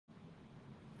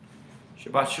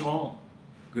Shabbat Shalom.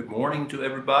 Good morning to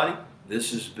everybody.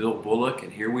 This is Bill Bullock,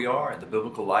 and here we are at the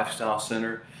Biblical Lifestyle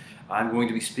Center. I'm going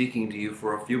to be speaking to you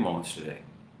for a few moments today.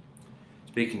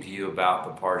 Speaking to you about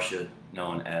the Parsha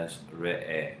known as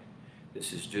Re'eh.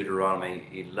 This is Deuteronomy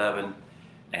 11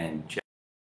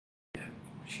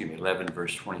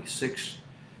 verse 26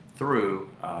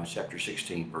 through chapter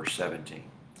 16, verse 17.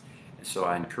 And so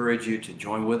I encourage you to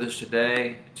join with us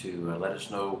today to let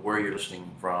us know where you're listening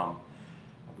from.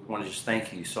 We want to just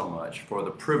thank you so much for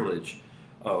the privilege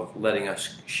of letting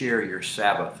us share your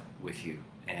Sabbath with you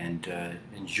and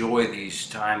enjoy these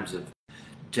times of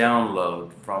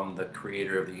download from the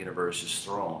Creator of the universe's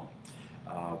throne.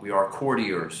 We are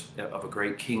courtiers of a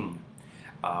great king.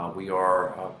 We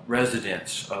are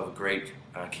residents of a great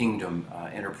kingdom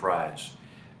enterprise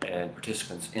and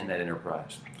participants in that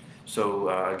enterprise. So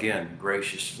again,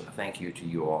 gracious thank you to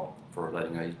you all for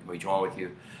letting me join with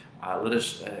you. Let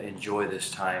us enjoy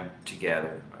this time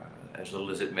together, as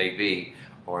little as it may be,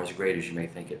 or as great as you may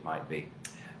think it might be.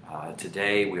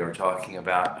 Today we are talking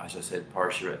about, as I said,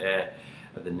 Parsha Re'eh.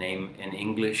 The name in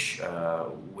English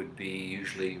would be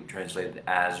usually translated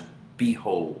as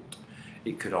behold.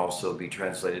 It could also be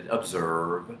translated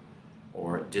observe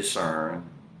or discern,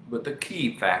 but the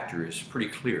key factor is pretty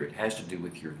clear. It has to do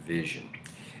with your vision.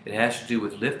 It has to do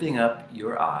with lifting up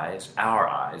your eyes, our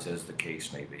eyes as the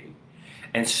case may be,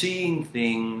 and seeing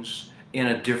things in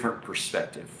a different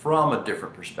perspective, from a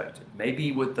different perspective,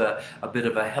 maybe with a bit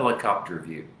of a helicopter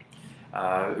view.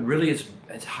 Really,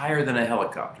 it's higher than a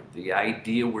helicopter. The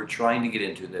idea we're trying to get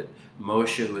into, that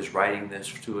Moshe, who is writing this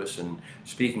to us and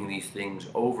speaking these things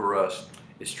over us,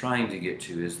 is trying to get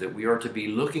to, is that we are to be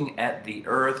looking at the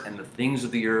earth and the things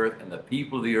of the earth and the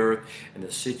people of the earth and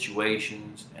the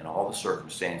situations and all the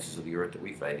circumstances of the earth that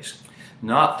we face,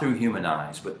 not through human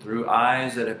eyes, but through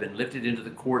eyes that have been lifted into the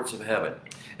courts of heaven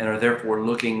and are therefore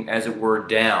looking, as it were,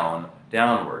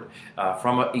 downward,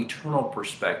 from an eternal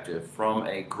perspective, from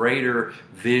a greater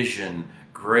vision,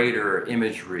 greater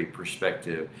imagery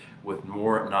perspective, with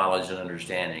more knowledge and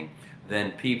understanding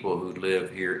than people who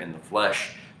live here in the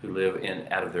flesh, who live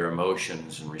out of their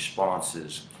emotions and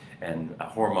responses and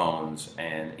hormones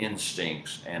and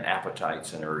instincts and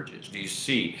appetites and urges. Do you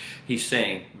see? He's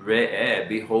saying, Re'eh,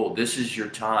 behold, this is your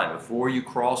time. Before you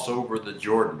cross over the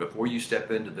Jordan, before you step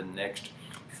into the next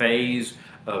phase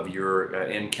of your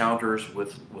encounters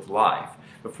with life,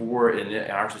 before, in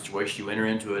our situation, you enter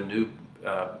into a new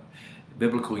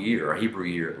biblical year, a Hebrew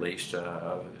year at least,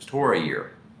 Torah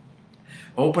year.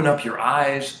 Open up your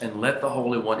eyes and let the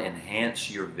Holy One enhance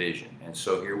your vision. And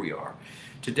so here we are.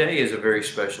 Today is a very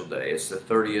special day. It's the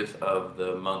 30th of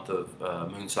the month of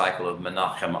moon cycle of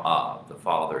Menachem Av, the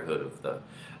fatherhood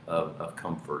of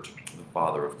comfort, the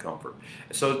father of comfort.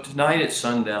 So tonight at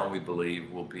sundown, we believe,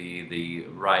 will be the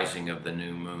rising of the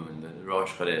new moon, the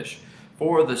Rosh Chodesh,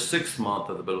 for the 6th month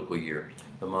of the biblical year,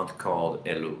 the month called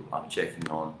Elul. I'm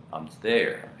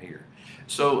here.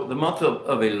 So the month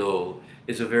of Elul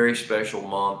is a very special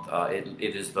month.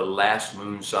 It is the last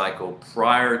moon cycle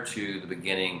prior to the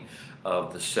beginning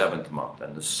of the 7th month.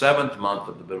 And the 7th month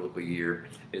of the biblical year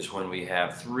is when we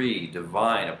have 3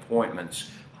 divine appointments.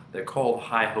 They're called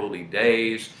High Holy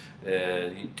Days,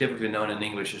 typically known in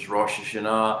English as Rosh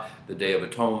Hashanah, the Day of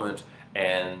Atonement,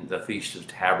 and the Feast of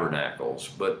Tabernacles.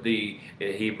 But the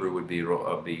Hebrew would be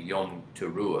Yom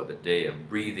Teruah, the day of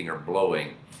breathing or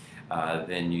blowing.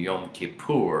 Then Yom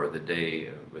Kippur, the day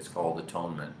it's called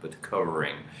Atonement, but the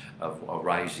covering of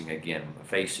rising again,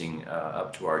 facing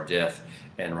up to our death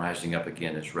and rising up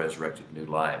again as resurrected new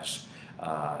lives.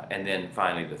 And then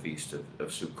finally the Feast of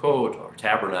Sukkot, or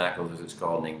Tabernacles as it's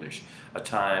called in English, a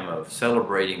time of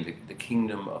celebrating the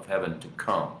kingdom of heaven to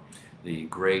come, the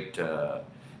great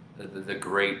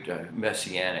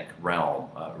messianic realm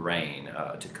reign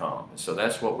to come. So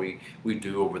that's what we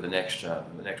do over the next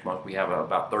month. We have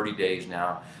about 30 days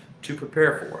now to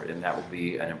prepare for it, and that will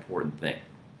be an important thing.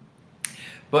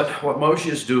 But what Moshe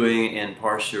is doing in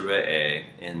Parsha Re'eh,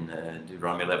 in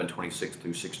Deuteronomy 11:26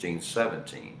 through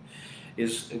 16:17,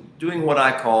 is doing what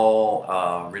I call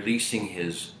releasing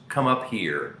his "come up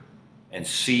here and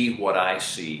see what I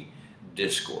see"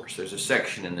 discourse. There's a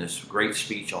section in this great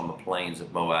speech on the plains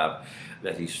of Moab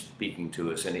that he's speaking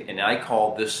to us, and I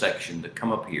call this section the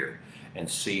 "come up here and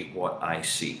see what I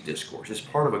see" discourse. It's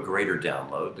part of a greater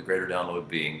download, the greater download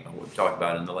being what we've talked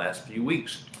about in the last few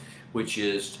weeks, which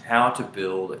is how to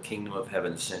build a kingdom of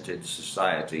heaven-centered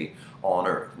society on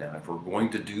earth. Now, if we're going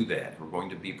to do that, we're going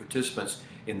to be participants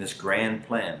in this grand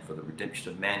plan for the redemption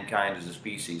of mankind as a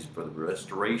species, for the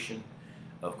restoration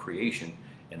of creation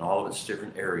in all of its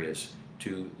different areas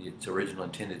to its original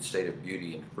intended state of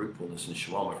beauty and fruitfulness and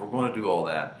shalom. If we're going to do all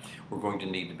that, we're going to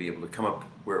need to be able to come up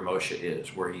where Moshe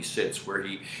is, where he sits, where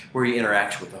he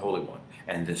interacts with the Holy One,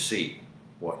 and to see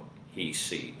what he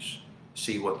sees.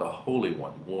 See what the Holy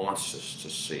One wants us to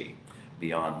see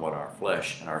beyond what our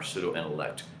flesh and our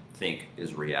pseudo-intellect think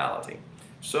is reality.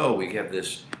 So we have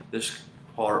this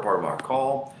part of our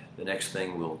call. The next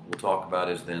thing we'll talk about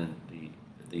is then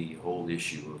the whole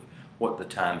issue of what the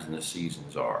times and the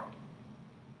seasons are.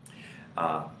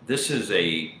 This is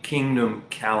a kingdom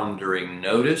calendaring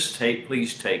notice.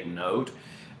 Please take note.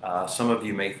 Some of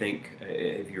you may think,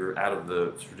 if you're out of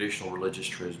the traditional religious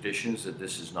traditions, that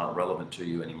this is not relevant to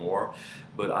you anymore.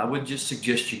 But I would just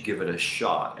suggest you give it a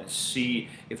shot and see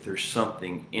if there's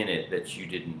something in it that you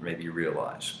didn't maybe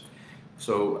realize.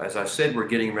 So, as I said, we're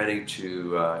getting ready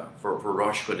to for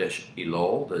Rosh Chodesh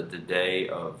Elul, the day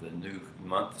of the new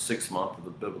month, the 6th month of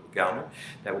the biblical calendar.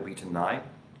 That will be tonight.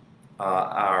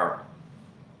 Our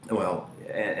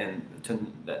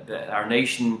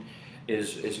nation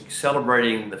is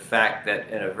celebrating the fact that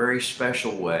in a very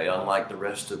special way, unlike the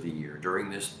rest of the year, during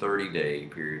this 30-day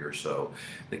period or so,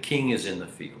 the king is in the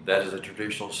field. That is a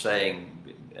traditional saying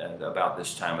about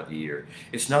this time of the year.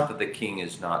 It's not that the king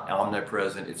is not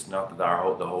omnipresent. It's not that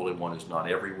the Holy One is not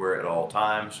everywhere at all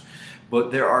times.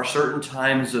 But there are certain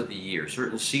times of the year,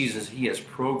 certain seasons he has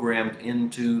programmed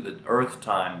into the earth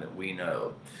time that we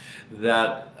know,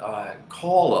 that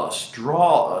call us,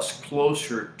 draw us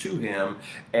closer to him,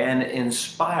 and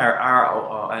inspire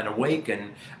and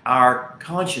awaken our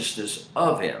consciousness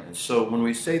of him. And so when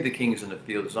we say the king is in the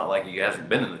field, it's not like he hasn't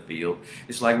been in the field.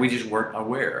 It's like we just weren't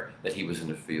aware that he was in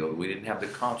the field. We didn't have the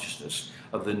consciousness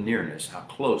of the nearness, how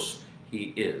close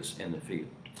he is in the field.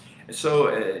 And so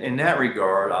in that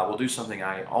regard, I will do something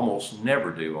I almost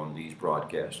never do on these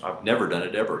broadcasts. I've never done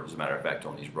it ever, as a matter of fact,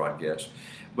 on these broadcasts.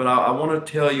 But I want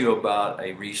to tell you about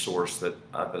a resource that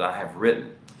I have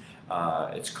written.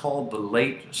 It's called The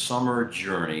Late Summer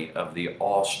Journey of the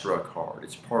Awestruck Heart.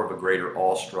 It's part of a greater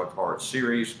Awestruck Heart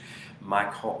series. My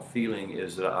feeling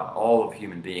is that all of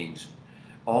human beings,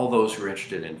 all those who are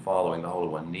interested in following the Holy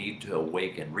One, need to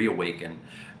reawaken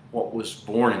what was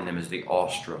born in them as the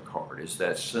awestruck heart. It's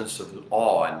that sense of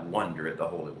awe and wonder at the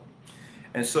Holy One.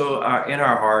 And so in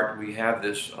our heart, we have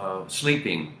this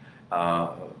sleeping,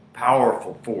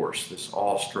 powerful force, this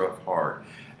awestruck heart.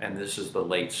 And this is the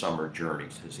late summer journey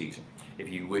season. If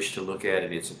you wish to look at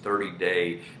it, it's a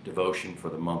 30-day devotion for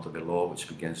the month of Elul, which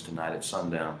begins tonight at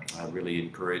sundown. I really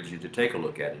encourage you to take a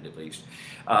look at it at least.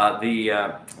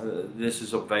 This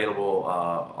is available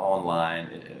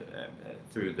online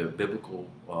through the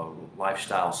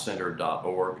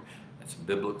biblicallifestylecenter.org. That's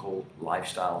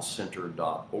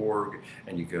biblicallifestylecenter.org,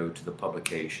 and you go to the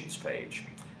publications page.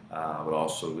 But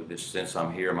also, since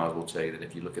I'm here, I might as well tell you that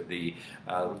if you look at the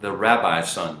Rabbi's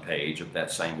Son page of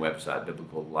that same website,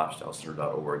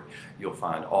 biblicallifestylecenter.org, you'll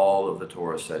find all of the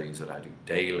Torah studies that I do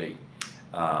daily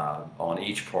on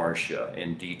each parsha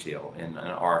in detail in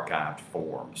an archived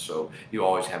form. So you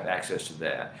always have access to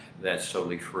that. That's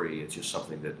totally free. It's just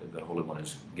something that the Holy One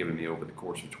has given me over the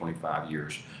course of 25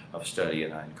 years of study,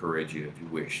 and I encourage you, if you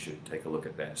wish, to take a look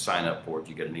at that. Sign up for it.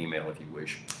 You get an email if you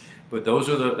wish. But those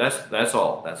are that's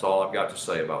all. That's all I've got to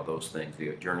say about those things.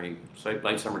 The journey,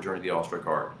 late summer journey, the awestruck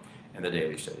heart, and the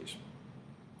daily studies.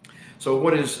 So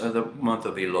what is the month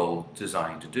of Elul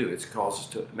designed to do? It's called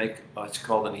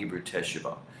in Hebrew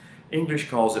Teshuvah. English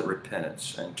calls it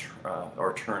repentance and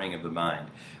or turning of the mind.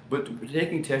 But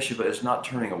taking Teshuvah is not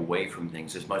turning away from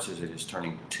things as much as it is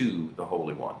turning to the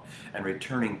Holy One and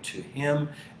returning to Him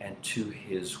and to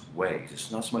His ways.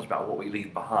 It's not so much about what we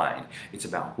leave behind. It's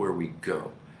about where we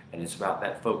go. And it's about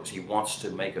that focus. He wants to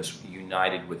make us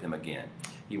united with Him again.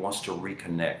 He wants to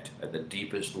reconnect at the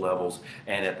deepest levels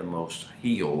and at the most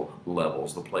heel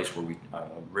levels, the place where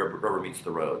rubber meets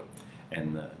the road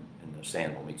and the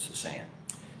sandal meets the sand.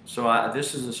 So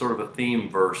this is a sort of a theme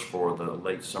verse for the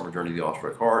late summer journey of the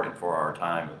awestruck heart, and for our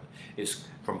time is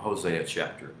from Hosea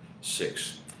chapter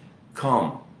 6.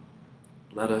 Come,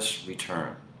 let us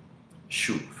return,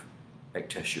 shuv, ek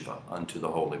teshuvah, unto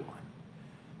the Holy One.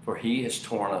 For He has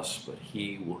torn us, but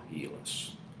He will heal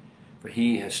us. For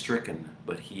He has stricken,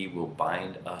 but He will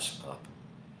bind us up.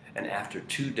 And after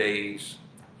 2 days,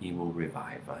 He will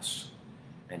revive us.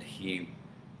 And He,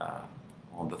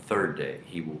 on the 3rd day,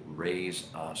 He will raise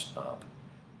us up,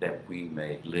 that we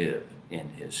may live in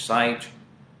His sight.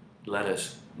 Let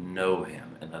us know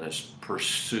Him, and let us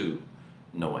pursue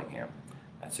knowing Him.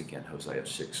 That's again Hosea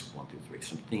 6, 1-3.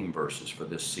 Some theme verses for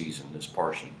this season, this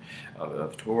portion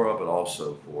of Torah, but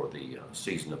also for the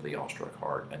season of the awestruck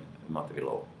heart and the month of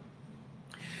Elul.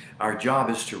 Our job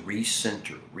is to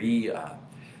recenter,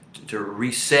 to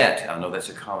reset. I know that's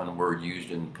a common word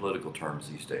used in political terms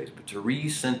these days, but to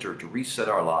recenter, to reset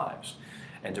our lives,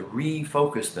 and to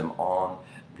refocus them on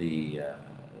the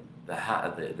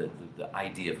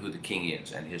idea of who the King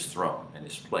is, and his throne, and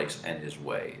his place, and his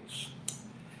ways.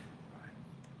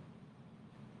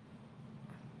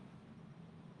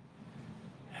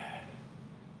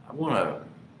 I want to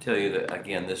tell you that,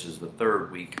 again, this is the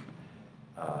third week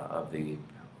of the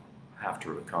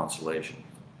Haftarah Consolation.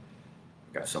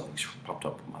 I've got something popped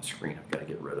up on my screen I've got to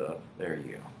get rid of. There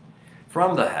you go.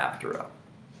 From the Haftarah,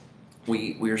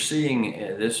 we are seeing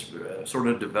this sort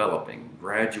of developing,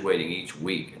 graduating each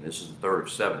week, and this is the third of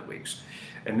 7 weeks.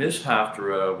 And this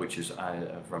Haftarah, which is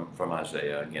from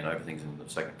Isaiah, again, everything's in the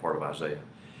second part of Isaiah,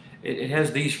 it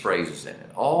has these phrases in it.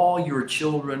 All your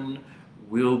children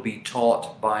will be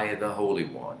taught by the Holy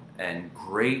One, and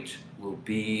great will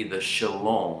be the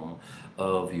shalom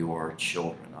of your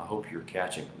children. I hope you're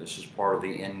catching it. This is part of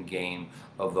the end game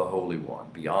of the Holy One,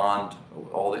 beyond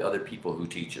all the other people who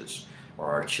teach us,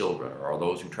 or our children, or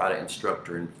those who try to instruct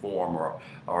or inform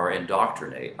or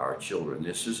indoctrinate our children.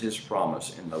 This is his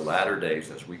promise in the latter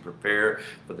days as we prepare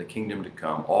for the kingdom to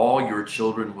come. All your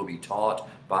children will be taught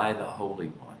by the Holy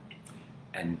One,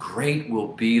 and great will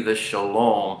be the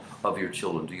shalom of your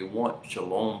children. Do you want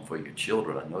shalom for your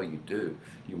children? I know you do.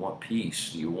 You want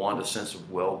peace. You want a sense of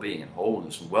well-being and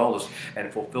wholeness and wellness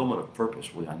and fulfillment of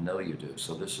purpose. Well, I know you do.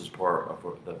 So this is part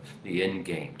of the end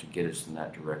game to get us in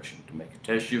that direction. To make a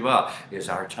teshuvah is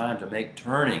our time to make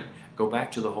turning, go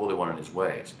back to the Holy One and his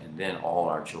ways, and then all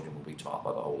our children will be taught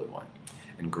by the Holy One.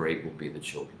 And great will be the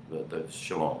children, the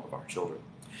shalom of our children.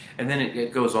 And then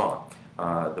it goes on.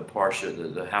 The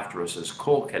Parsha, the Haftarah says,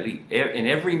 Kol Kali. In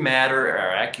every matter or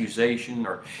accusation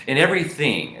or in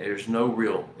everything, there's no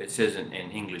real, it says in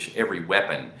English, every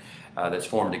weapon that's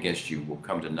formed against you will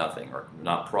come to nothing or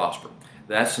not prosper.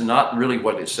 That's not really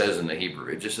what it says in the Hebrew.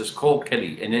 It just says Kol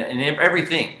Kali. In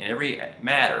everything, in every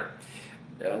matter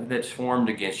that's formed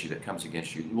against you, that comes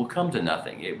against you, will come to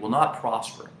nothing. It will not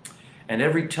prosper. And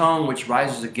every tongue which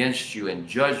rises against you in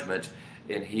judgment,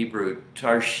 in Hebrew,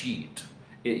 tarshit,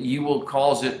 you will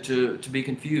cause it to be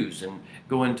confused and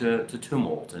go into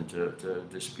tumult and to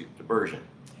dispute, diversion.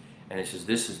 And it says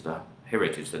this is the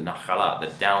heritage, the nachalah, the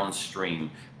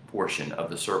downstream portion of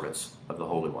the servants of the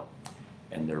Holy One.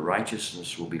 And their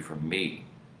righteousness will be from me,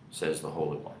 says the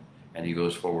Holy One. And he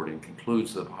goes forward and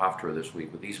concludes the Haftarah this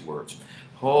week with these words.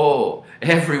 Oh,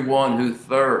 everyone who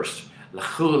thirsts,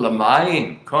 l'chu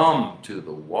l'mayim, come to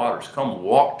the waters, come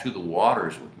walk to the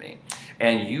waters with me.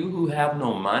 And you who have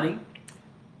no money,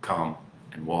 come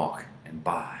and walk and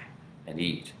buy and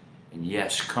eat. And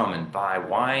yes, come and buy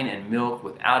wine and milk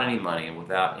without any money and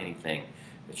without anything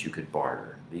that you could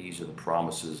barter. These are the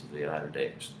promises of the latter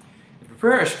days. To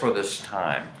prepare us for this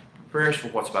time, prepare us for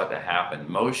what's about to happen,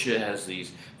 Moshe has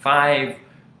these 5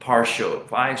 parshot,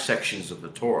 5 sections of the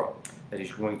Torah that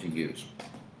he's going to use.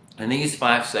 And these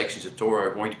 5 sections of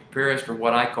Torah are going to prepare us for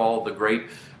what I call the great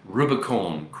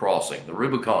Rubicon crossing. The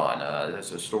Rubicon,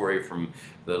 that's a story from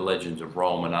the legends of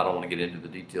Rome, and I don't want to get into the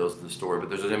details of the story, but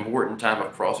there's an important time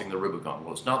of crossing the Rubicon.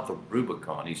 Well, it's not the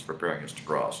Rubicon he's preparing us to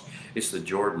cross. It's the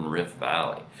Jordan Rift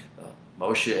Valley.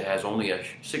 Moshe has only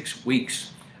 6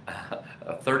 weeks,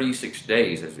 36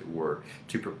 days, as it were,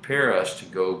 to prepare us to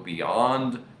go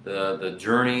beyond the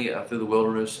journey through the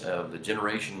wilderness of the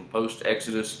generation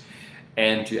post-Exodus,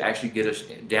 and to actually get us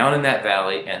down in that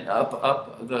valley and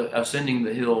ascending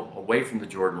the hill away from the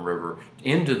Jordan River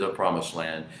into the Promised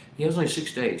Land. He has only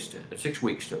 6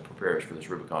 weeks to prepare us for this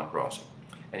Rubicon crossing.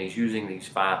 And he's using these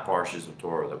 5 parshas of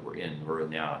Torah that we're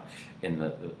now in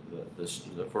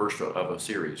the first of a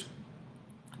series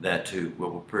that too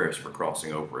will prepare us for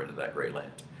crossing over into that great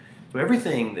land. So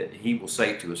everything that he will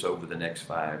say to us over the next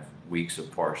 5 weeks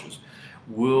of parshas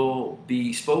will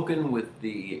be spoken with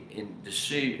the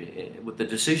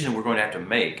decision we're going to have to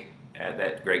make at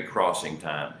that great crossing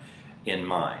time in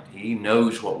mind. He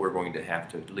knows what we're going to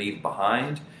have to leave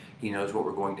behind. He knows what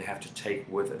we're going to have to take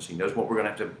with us. He knows what we're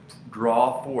going to have to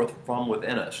draw forth from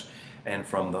within us and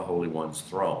from the Holy One's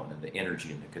throne and the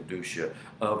energy and the kedusha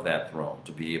of that throne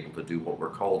to be able to do what we're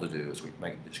called to do as we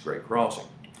make this great crossing.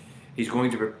 He's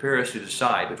going to prepare us to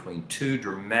decide between 2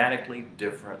 dramatically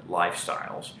different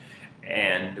lifestyles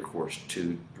and, of course,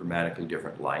 2 dramatically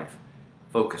different life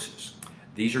focuses.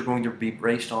 These are going to be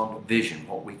based on vision,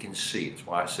 what we can see. That's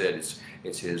why I said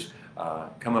it's his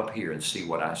come up here and see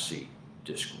what I see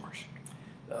discourse.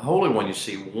 The Holy One, you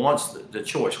see, wants the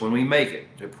choice when we make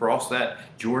it to cross that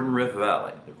Jordan Rift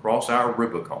Valley, to cross our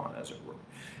Rubicon, as it were.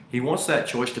 He wants that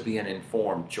choice to be an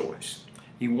informed choice.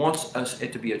 He wants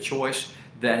it to be a choice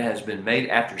that has been made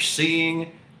after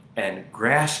seeing and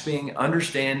grasping,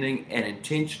 understanding, and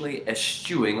intentionally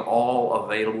eschewing all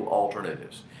available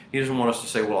alternatives. He doesn't want us to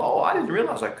say, well, oh, I didn't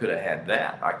realize I could have had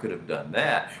that. I could have done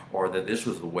that, or that this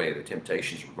was the way the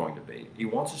temptations were going to be. He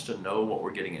wants us to know what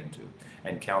we're getting into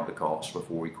and count the cost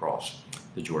before we cross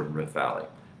the Jordan Rift Valley,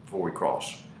 before we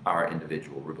cross our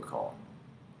individual Rubicon.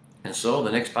 And so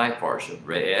the next 5 parsha,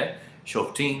 Re'eh,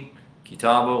 Shoftim,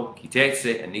 Kitabo,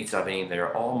 Kitetse, and Nitzavim, they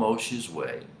are all Moshe's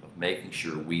way of making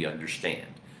sure we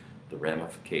understand the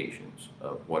ramifications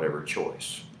of whatever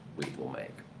choice we will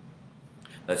make.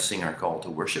 Let's sing our call to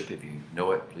worship. If you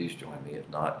know it, please join me. If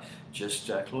not, just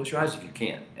close your eyes if you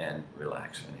can and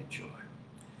relax and enjoy.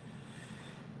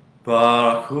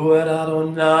 Baruch hu et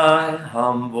Adonai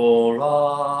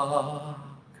Hamvorak.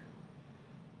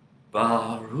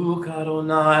 Baruch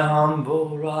Adonai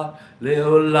Hamvorak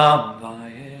Leolam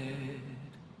Vayed.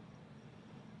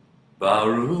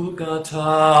 Baruch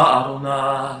atah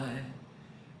Adonai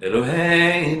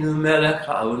Eloheinu melech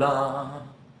haolam.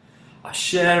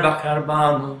 Asher bakar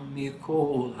banu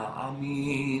mikol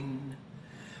ha'amin,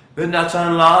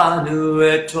 v'natan lanu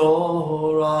et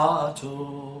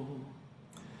Torato.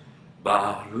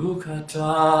 Baruch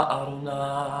atah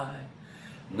Adonai,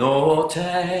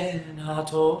 noten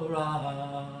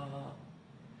ha'Torah.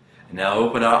 And now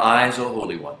open our eyes, O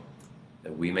Holy One,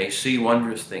 that we may see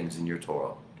wondrous things in your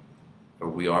Torah, for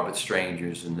we are but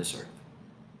strangers in this earth,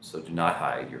 so do not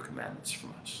hide your commandments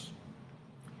from us.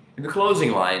 In the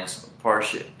closing lines of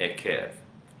Parsha Ekev,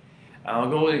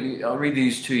 I'll read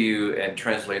these to you and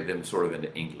translate them sort of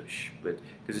into English, but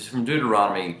because it's from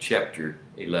Deuteronomy chapter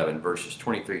 11, verses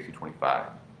 23 through 25.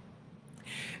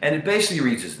 And it basically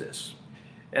reads as this,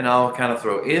 and I'll kind of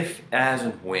throw, if, as,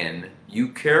 and when you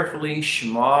carefully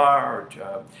shamar,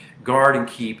 guard and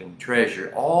keep and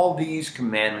treasure all these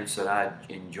commandments that I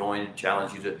enjoin and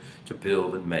challenge you to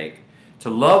build and make, to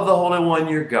love the Holy One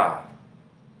your God,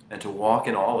 and to walk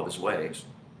in all of his ways,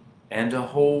 and to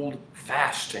hold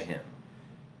fast to him.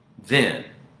 Then,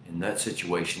 in that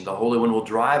situation, the Holy One will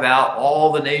drive out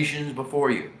all the nations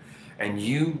before you, and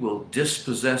you will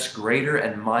dispossess greater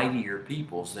and mightier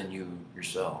peoples than you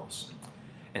yourselves.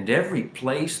 And every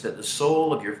place that the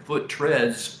sole of your foot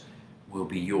treads will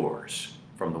be yours,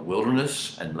 from the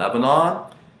wilderness and Lebanon,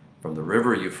 from the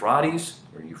river Euphrates,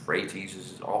 or Euphrates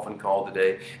as it's often called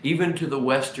today, even to the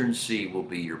western sea will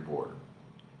be your border.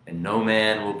 And no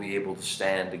man will be able to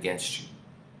stand against you,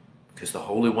 because the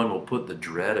Holy One will put the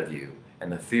dread of you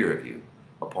and the fear of you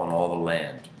upon all the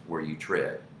land where you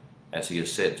tread, as he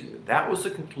has said to you. That was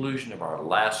the conclusion of our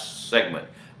last segment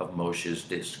of Moshe's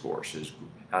discourse, is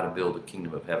how to build a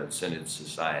kingdom of heaven-centered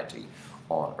society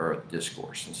on earth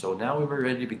discourse. And so now we're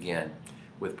ready to begin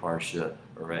with Parsha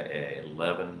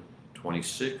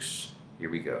 11:26.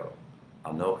 Here we go.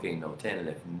 Anochi noten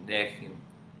lefnechem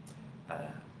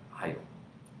hayom.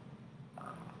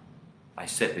 I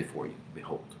set before you,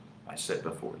 behold, I set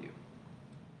before you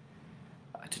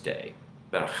today,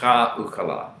 beracha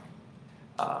ukala,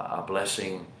 a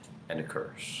blessing and a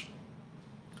curse.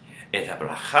 Et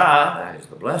ha-bracha, that is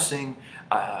the blessing,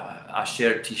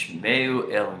 asher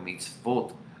tishmeu el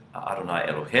mitzvot Adonai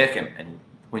Elohechem, and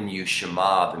when you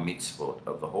shema the mitzvot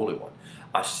of the Holy One,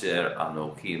 asher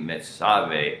anochi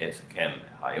metzave etchem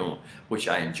hayom, which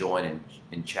I enjoin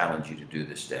and challenge you to do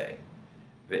this day.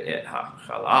 Ve'et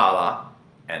ha-chalala,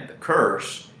 and the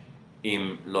curse,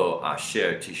 im lo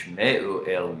asher tishmeu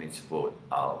el mitzvot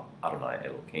al Adonai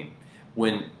Elohim,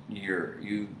 when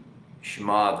you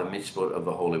shema the mitzvot of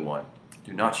the Holy One,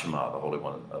 do not shema the Holy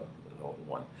One of the Holy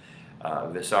One.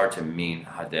 Vesartem min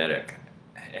haderek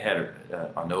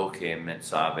anoke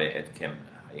metzave etkem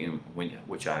hayim,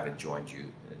 which I have enjoined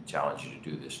you and challenged you to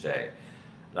do this day.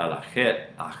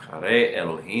 Lalachet acharei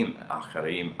Elohim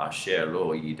acharim asher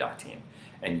lo yidatim.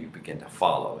 And you begin to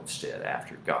follow instead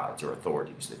after gods or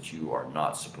authorities that you are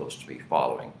not supposed to be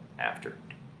following after.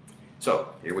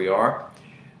 So here we are.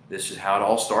 This is how it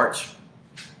all starts.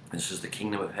 This is the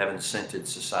Kingdom of Heaven-centered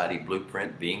society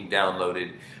blueprint being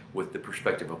downloaded with the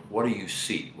perspective of what do you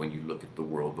see when you look at the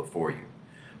world before you?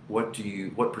 What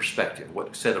perspective,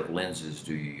 what set of lenses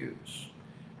do you use?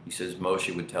 He says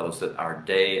Moshe would tell us that our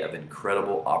day of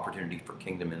incredible opportunity for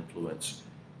kingdom influence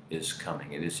is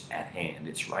coming. It is at hand.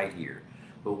 It's right here.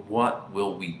 But what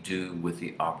will we do with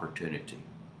the opportunity?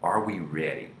 Are we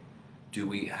ready? Do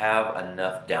we have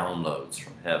enough downloads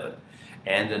from heaven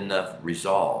and enough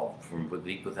resolve from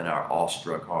deep within our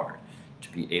awestruck heart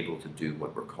to be able to do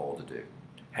what we're called to do?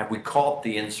 Have we caught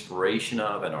the inspiration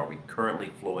of, and are we currently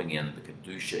flowing in the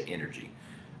Kedusha energy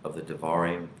of the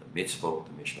Devarim, the Mitzvot,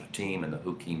 the Mishpatim, and the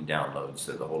Hukim downloads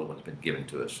that the Holy One's been given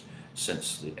to us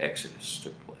since the Exodus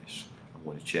took place? I'm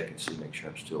going to check and see, make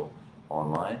sure I'm still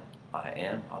online? I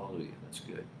am. Hallelujah. That's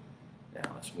good.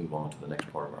 Now let's move on to the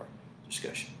next part of our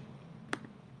discussion.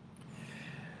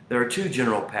 There are two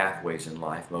general pathways in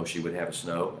life, Moshe would have us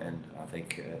know, and I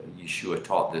think Yeshua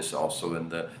taught this also in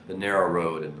the narrow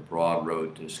road and the broad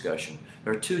road discussion.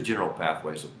 There are two general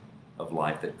pathways of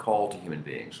life that call to human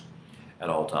beings at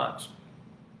all times.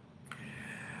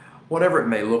 Whatever it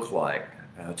may look like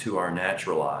to our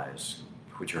natural eyes,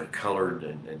 which are colored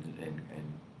and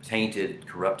tainted,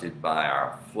 corrupted by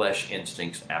our flesh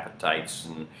instincts, appetites,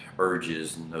 and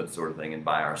urges, and that sort of thing, and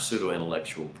by our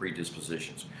pseudo-intellectual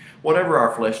predispositions. Whatever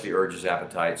our fleshly urges,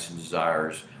 appetites, and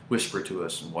desires whisper to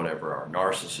us, and whatever our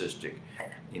narcissistic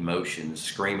emotions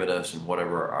scream at us, and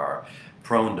whatever our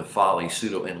prone to folly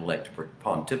pseudo-intellect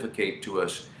pontificate to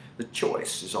us, the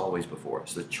choice is always before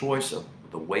us. The choice of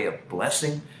the way of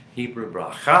blessing, Hebrew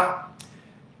bracha,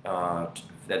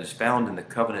 that is found in the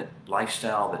covenant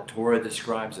lifestyle that Torah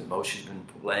describes, that Moshe's been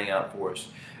laying out for us,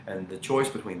 and the choice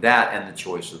between that and the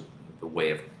choice of the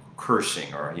way of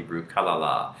cursing, or Hebrew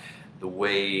kalala, the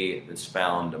way that's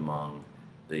found among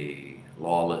the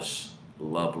lawless,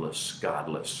 loveless,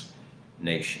 godless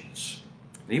nations.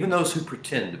 And even those who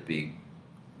pretend to be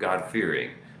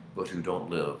God-fearing, but who don't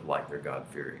live like they're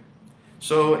God-fearing.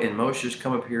 So in Moshe's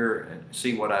Come Up Here and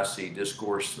See What I See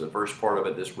discourse, the first part of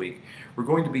it this week, we're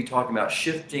going to be talking about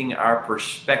shifting our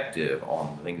perspective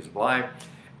on the things of life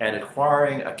and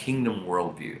acquiring a kingdom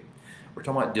worldview. We're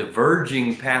talking about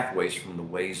diverging pathways from the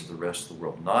ways of the rest of the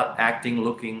world, not acting,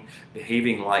 looking,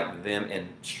 behaving like them in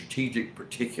strategic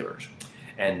particulars,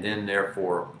 and then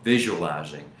therefore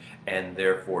visualizing and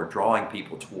therefore drawing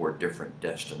people toward different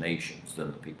destinations than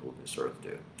the people of this earth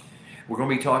do. We're going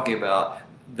to be talking about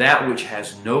that which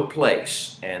has no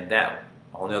place, and that,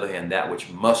 on the other hand, that which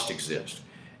must exist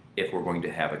if we're going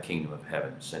to have a kingdom of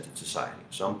heaven-centered society.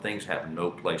 Some things have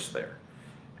no place there,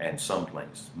 and some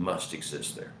things must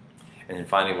exist there. And then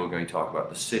finally, we're going to talk about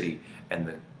the city and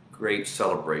the great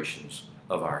celebrations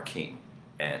of our King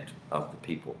and of the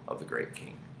people of the great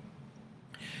King.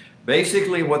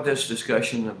 Basically, what this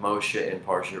discussion of Moshe in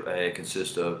Parsha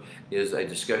consists of is a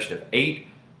discussion of 8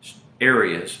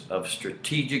 areas of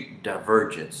strategic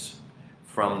divergence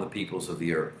from the peoples of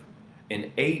the earth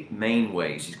in 8 main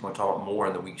ways. He's going to talk more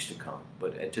in the weeks to come.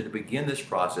 But to begin this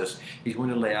process, he's going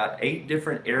to lay out 8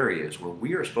 different areas where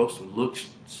we are supposed to look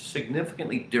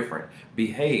significantly different,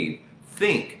 behave,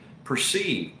 think,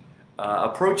 perceive,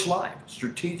 approach life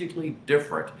strategically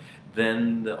different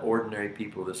than the ordinary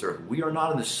people of this earth. We are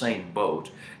not in the same boat,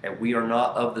 and we are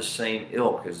not of the same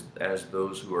ilk as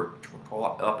those who are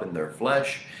caught up in their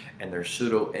flesh and their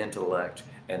pseudo-intellect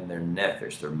and their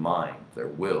nefesh, their mind, their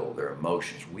will, their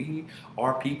emotions. We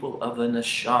are people of the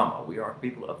neshama. We are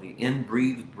people of the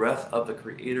inbreathed breath of the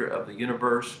Creator of the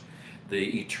universe,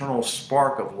 the eternal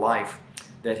spark of life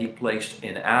that He placed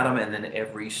in Adam, and then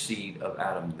every seed of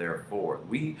Adam therefore.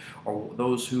 We are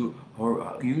those who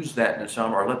use that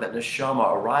neshama, or let that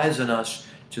neshama arise in us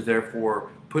to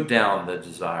therefore put down the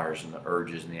desires and the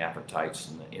urges and the appetites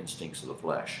and the instincts of the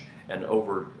flesh, and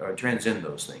transcend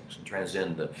those things, and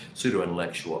transcend the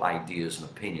pseudo-intellectual ideas and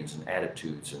opinions and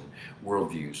attitudes and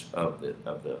worldviews of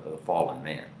the fallen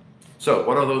man. So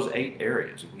what are those 8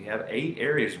 areas? We have 8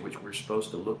 areas in which we're supposed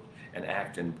to look and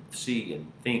act and see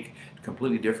and think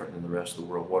completely different than the rest of the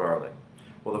world. What are they?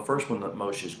 Well, the first one that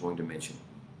Moshe is going to mention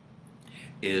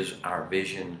is our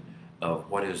vision of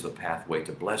what is the pathway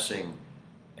to blessing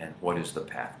and what is the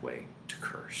pathway to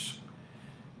curse.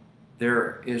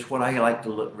 There is what I like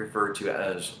to refer to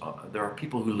as, there are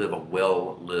people who live a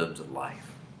well-lived life.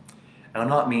 And I'm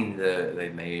not meaning that they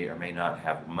may or may not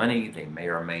have money, they may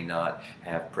or may not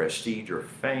have prestige or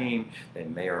fame, they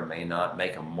may or may not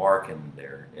make a mark in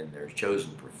their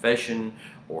chosen profession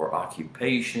or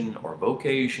occupation or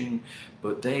vocation,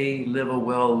 but they live a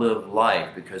well-lived life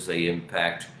because they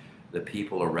impact the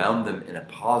people around them in a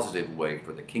positive way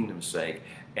for the kingdom's sake,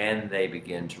 and they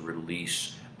begin to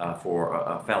release for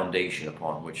a foundation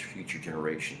upon which future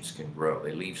generations can grow.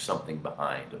 They leave something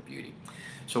behind of beauty.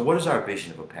 So what is our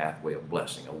vision of a pathway of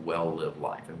blessing, a well-lived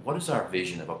life? And what is our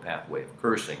vision of a pathway of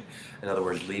cursing? In other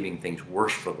words, leaving things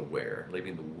worse for the wear,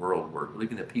 leaving the world worse,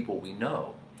 leaving the people we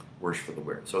know worse for the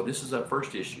wear. So this is our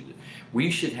first issue.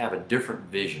 We should have a different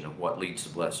vision of what leads to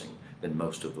blessing than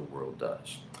most of the world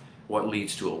does. What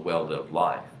leads to a well-lived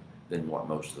life than what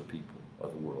most of the people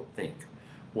of the world think.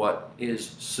 What is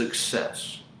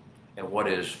success and what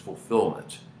is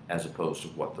fulfillment, as opposed to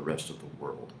what the rest of the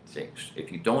world thinks.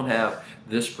 If you don't have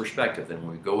this perspective, then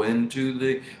when we go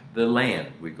into the land,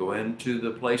 we go into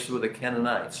the place with the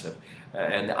Canaanites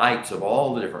and the ites of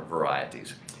all the different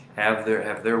varieties, have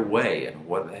their way, and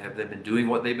what have they been doing,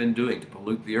 what they've been doing to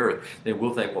pollute the earth, then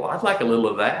we'll think, well, I'd like a little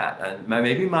of that, and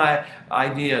maybe my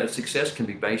idea of success can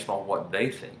be based on what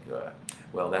they think.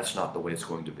 Well, that's not the way it's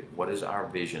going to be. What is our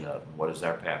vision of, what is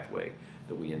our pathway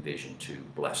that we envision to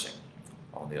blessing?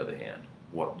 On the other hand,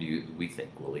 what do we think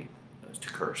will lead us to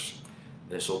curse?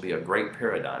 This will be a great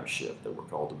paradigm shift that we're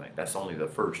called to make. That's only the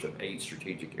first of 8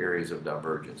 strategic areas of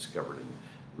divergence covered in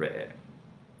red.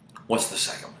 What's the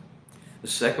second one? The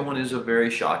second one is a very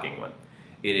shocking one.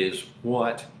 It is,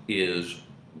 what is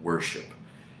worship?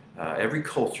 Every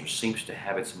culture seems to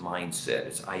have its mindset,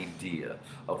 its idea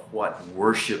of what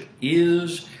worship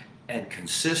is and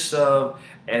consists of,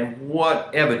 and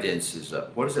what evidence is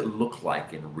of. What does it look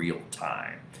like in real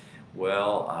time?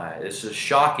 Well, this is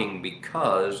shocking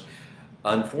because,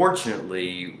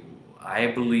 unfortunately, I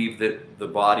believe that the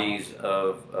bodies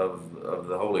of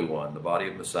the Holy One, the body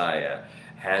of Messiah,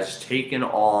 has taken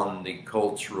on the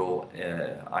cultural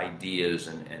ideas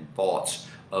and thoughts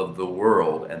of the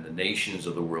world and the nations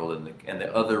of the world and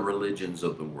the other religions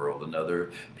of the world and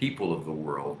other people of the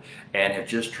world, and have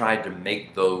just tried to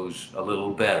make those a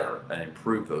little better and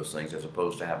improve those things, as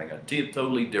opposed to having a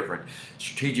totally different,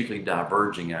 strategically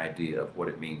diverging idea of what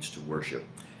it means to worship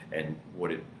and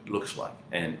what it looks like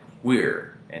and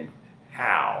where and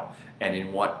how and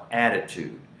in what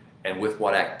attitude and with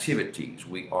what activities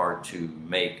we are to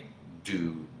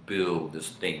build this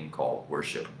thing called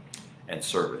worship and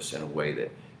service in a way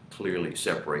that clearly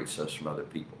separates us from other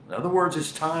people. In other words,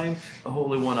 it's time, the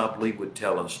Holy One, I believe, would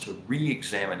tell us to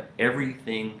re-examine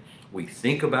everything we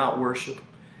think about worship,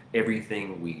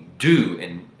 everything we do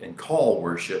and call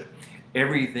worship,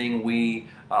 everything we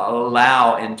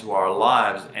allow into our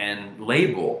lives and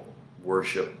label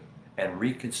worship, and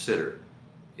reconsider.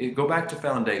 Go back to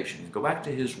foundations, go back to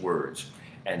His words,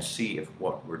 and see if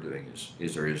what we're doing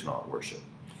is or is not worship.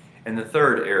 And the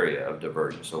third area of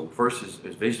divergence. So first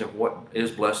is vision of what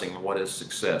is blessing and what is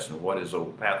success and what is a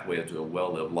pathway to a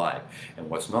well-lived life and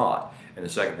what's not. And the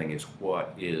second thing is,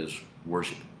 what is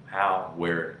worship? How,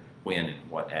 where, when, and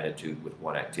what attitude, with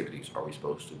what activities are we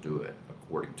supposed to do it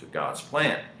according to God's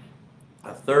plan?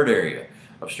 A third area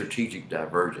of strategic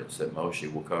divergence that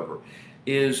Moshe will cover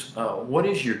is what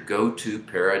is your go-to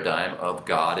paradigm of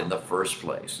God in the first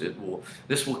place?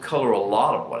 This will color a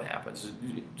lot of what happens.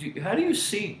 How do you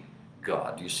see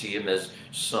God? Do you see Him as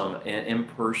some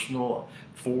impersonal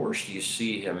force? Do you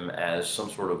see Him as some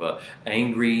sort of a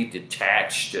angry,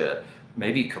 detached,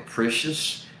 maybe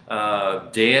capricious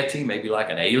deity, maybe like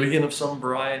an alien of some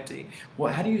variety?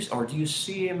 Well, do you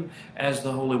see Him as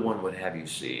the Holy One would have you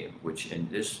see Him? Which in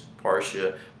this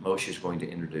parsha, Moshe is going to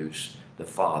introduce the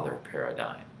Father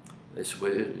paradigm. You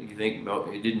think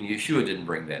Yeshua didn't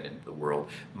bring that into the world.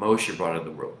 Moshe brought it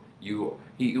into the world.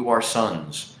 You are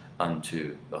sons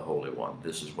unto the Holy One.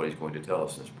 This is what he's going to tell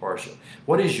us in this parsha.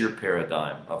 What is your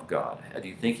paradigm of God? Do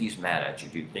you think He's mad at you?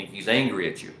 Do you think He's angry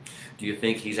at you? Do you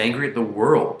think He's angry at the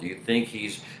world? Do you think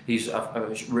He's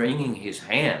wringing His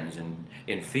hands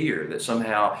in fear that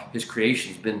somehow His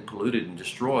creation's been polluted and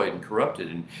destroyed and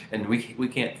corrupted and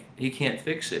He can't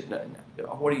fix it? No.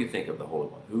 What do you think of the Holy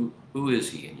One? Who is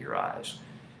He in your eyes?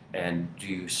 And do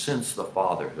you sense the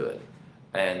fatherhood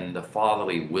and the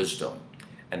fatherly wisdom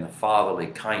and the fatherly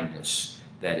kindness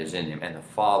that is in Him, and the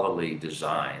fatherly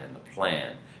design and the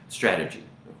plan, strategy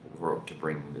to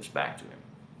bring this back to Him?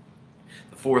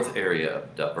 The fourth area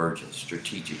of divergence,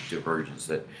 strategic divergence,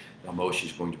 that Moshe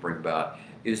is going to bring about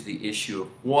is the issue of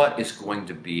what is going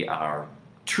to be our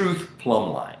truth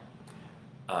plumb line.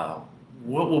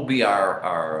 What will be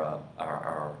our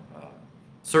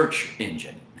search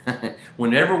engine?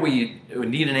 Whenever we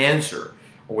need an answer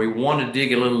or we want to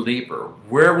dig a little deeper,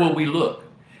 where will we look?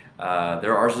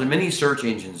 There are so many search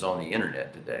engines on the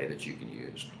internet today that you can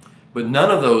use, but none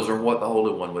of those are what the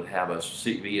Holy One would have us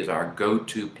see as our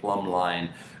go-to plumb line,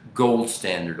 gold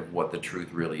standard of what the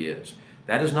truth really is.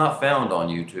 That is not found on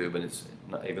YouTube, and it's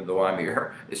not, even though I'm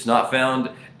here, it's not found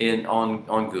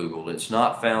on Google. It's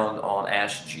not found on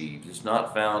Ask Jeeves. It's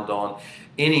not found on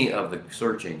any of the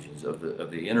search engines of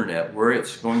the internet. Where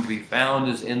it's going to be found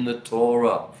is in the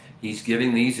Torah. He's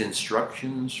giving these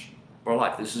instructions for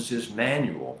life. This is His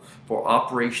manual for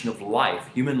operation of life,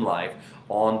 human life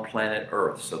on planet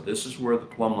Earth. So this is where the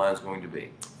plumb line is going to be.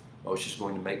 Moshe is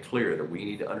going to make clear that we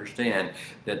need to understand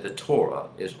that the Torah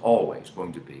is always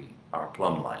going to be our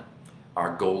plumb line,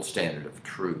 our gold standard of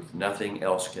truth. Nothing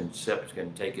else can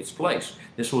take its place.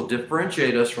 This will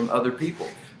differentiate us from other people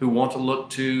who want to look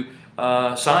to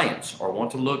science, or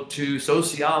want to look to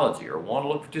sociology, or want to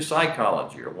look to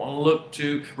psychology, or want to look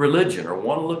to religion, or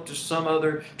want to look to some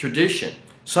other tradition,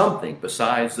 something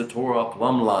besides the Torah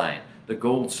plumb line, the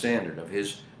gold standard of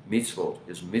His Mitzvot,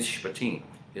 his mishpatim,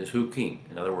 his hukim.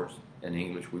 In other words, in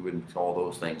English, we wouldn't call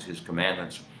those things his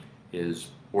commandments, his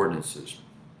ordinances,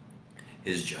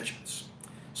 his judgments.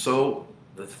 So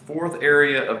the fourth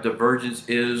area of divergence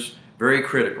is very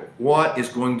critical. What is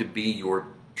going to be your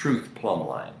truth plumb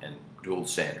line and gold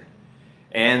standard?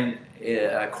 And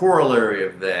a corollary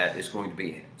of that is going to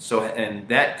be, and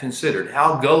that considered,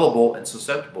 how gullible and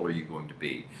susceptible are you going to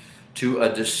be to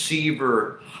a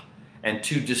deceiver and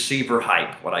to deceiver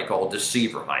hype, what I call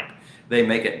deceiver hype. They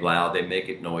make it loud, they make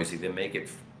it noisy, they make it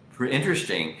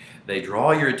interesting. They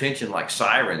draw your attention like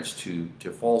sirens to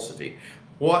falsity.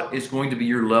 What is going to be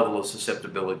your level of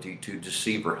susceptibility to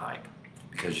deceiver hype?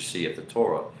 Because you see, if the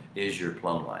Torah is your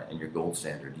plumb line and your gold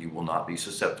standard, you will not be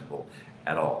susceptible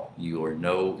at all. You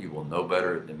will know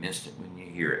better the instant when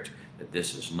you hear it that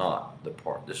this is not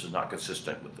this is not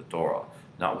consistent with the Torah,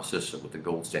 not consistent with the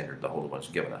gold standard the Holy One's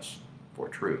given us for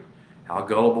truth. How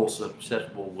gullible,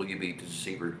 susceptible will you be to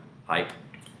deceiver hype,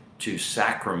 to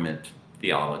sacrament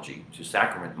theology, to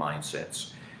sacrament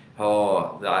mindsets?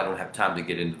 Oh, I don't have time to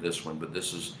get into this one, but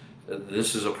this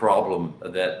is a problem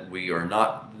that we are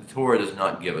not. The Torah does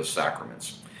not give us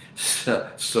sacraments,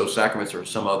 so sacraments are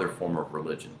some other form of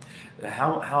religion.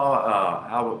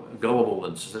 How gullible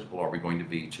and susceptible are we going to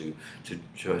be to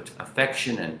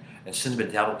affection and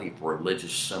sentimentality for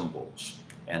religious symbols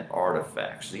and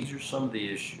artifacts? These are some of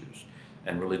the issues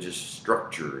and religious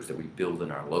structures that we build in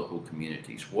our local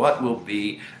communities. What will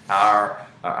be our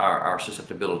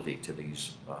susceptibility to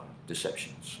these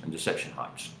deceptions and deception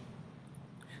hypes?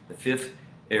 The fifth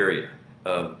area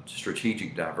of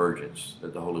strategic divergence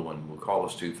that the Holy One will call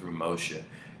us to through Moshe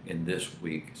in this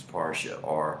week's Parsha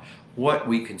are what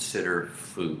we consider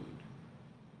food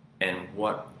and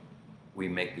what we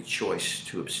make the choice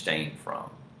to abstain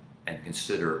from and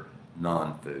consider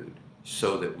non-food,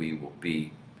 so that we will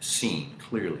be seen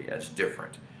clearly as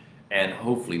different and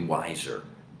hopefully wiser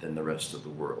than the rest of the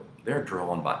world. They're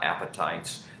drawn by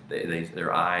appetites.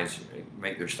 Their eyes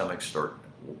make their stomachs start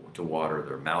to water,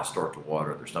 their mouths start to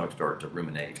water, their stomachs start to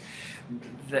ruminate.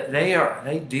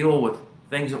 They deal with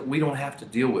things that we don't have to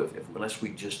deal with unless we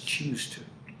just choose to.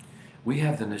 We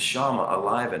have the neshama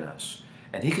alive in us,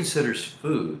 and he considers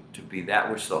food to be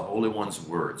that which the Holy One's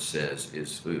word says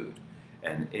is food.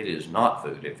 And it is not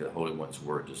food if the Holy One's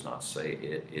word does not say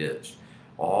it is.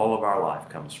 All of our life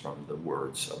comes from the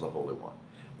words of the Holy One.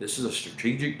 This is a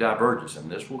strategic divergence,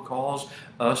 and this will cause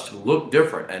us to look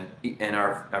different, and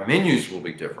our menus will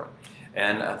be different.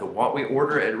 And what we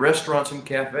order at restaurants and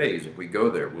cafes, if we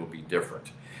go there, will be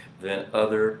different than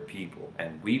other people.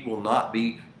 And we will not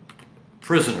be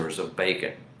prisoners of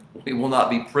bacon. We will not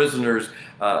be prisoners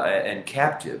and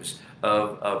captives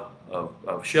of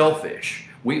shellfish.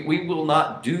 We will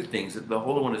not do things that the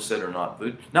Holy One has said are not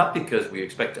food, not because we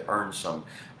expect to earn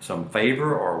some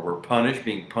favor or we're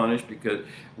being punished because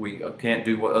we can't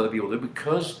do what other people do,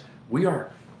 because we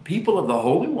are people of the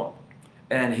Holy One.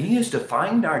 And he has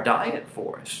defined our diet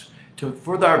for us,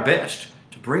 for our best,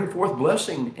 to bring forth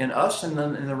blessing in us and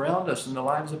around us, in the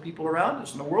lives of people around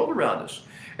us, in the world around us.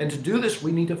 And to do this,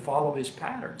 we need to follow his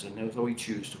patterns, and so we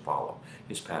choose to follow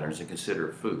his patterns and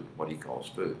consider food, what he calls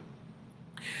food.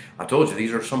 I told you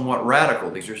these are somewhat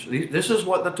radical. This is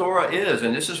what the Torah is,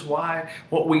 and this is why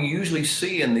what we usually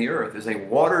see in the earth is a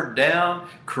watered down,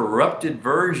 corrupted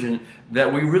version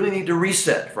that we really need to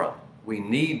reset from. We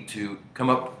need to come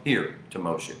up here to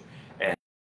Moshe. And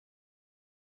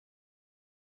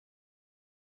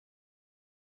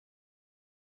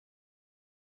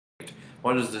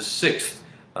what is the sixth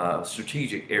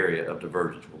strategic area of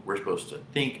divergence? We're supposed to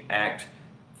think, act,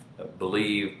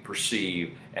 believe,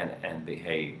 perceive, and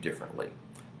behave differently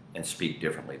and speak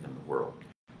differently than the world.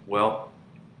 Well,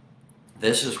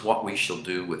 this is what we shall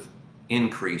do with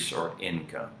increase our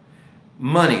income.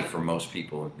 Money for most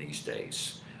people in these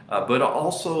days, but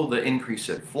also the increase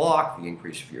of flock, the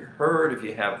increase of your herd, if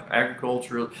you have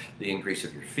agriculture, the increase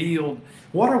of your field.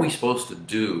 What are we supposed to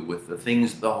do with the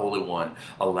things the Holy One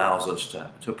allows us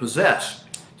to possess,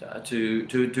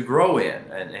 to grow in?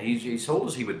 And he told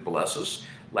us he would bless us.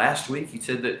 Last week he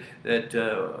said that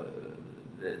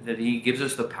he gives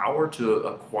us the power to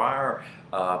acquire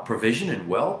provision and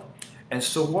wealth. And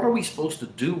so what are we supposed to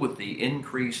do with the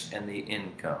increase and the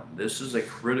income? This is a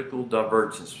critical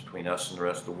divergence between us and the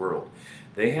rest of the world.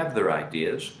 They have their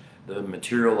ideas, the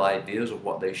material ideas of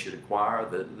what they should acquire,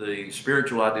 the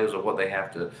spiritual ideas of what they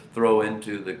have to throw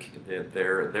into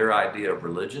their idea of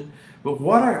religion. But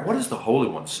what does the Holy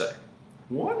One say?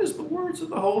 What is the words of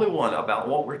the Holy One about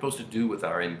what we're supposed to do with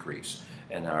our increase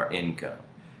and our income?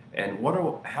 And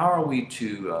how are we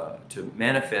to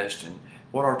manifest and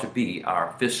what are to be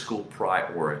our fiscal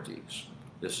priorities?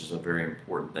 This is a very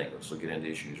important thing. Let's look into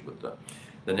issues with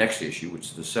the next issue, which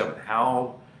is the seventh.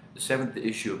 The seventh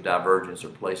issue of divergence or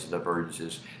place of divergence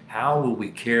is how will we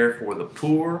care for the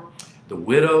poor, the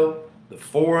widow, the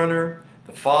foreigner,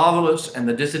 the fatherless, and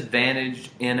the disadvantaged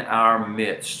in our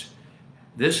midst.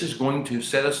 This is going to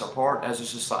set us apart as a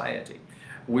society.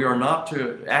 We are not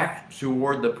to act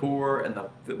toward the poor and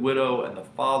the widow and the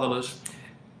fatherless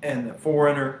and the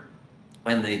foreigner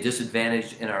and the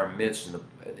disadvantaged in our midst,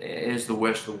 as the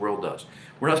rest of the world does.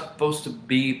 We're not supposed to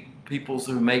be people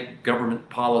who make government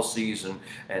policies and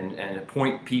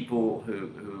appoint people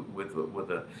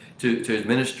to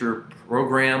administer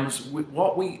programs.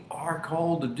 What we are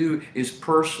called to do is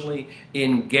personally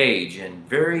engage in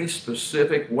very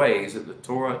specific ways that the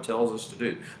Torah tells us to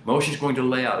do. Moshe is going to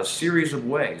lay out a series of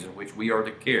ways in which we are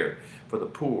to care for the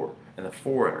poor and the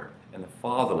foreigner and the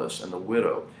fatherless and the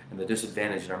widow and the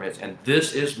disadvantaged in our midst. And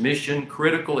this is mission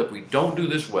critical. If we don't do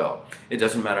this well, it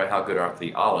doesn't matter how good our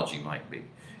theology might be.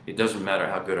 It doesn't matter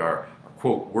how good our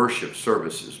quote, worship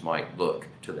services might look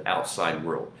to the outside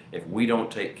world. If we don't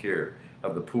take care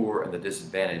of the poor and the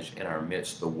disadvantaged in our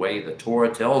midst the way the Torah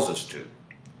tells us to,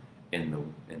 in the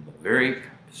very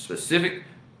specific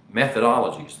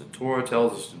methodologies the Torah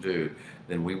tells us to do,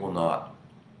 then we will not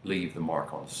leave the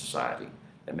mark on the society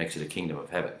that makes it a kingdom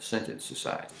of heaven-centered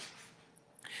society.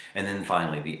 And then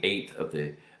finally, the eighth of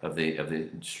the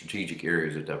strategic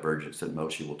areas of divergence that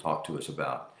Moshe will talk to us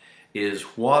about is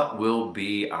what will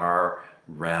be our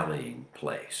rallying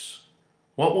place.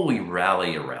 What will we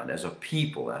rally around as a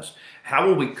people? How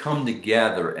will we come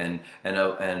together and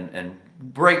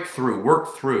break through,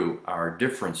 work through our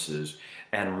differences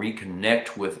and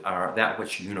reconnect with that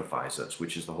which unifies us,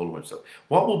 which is the Holy One itself?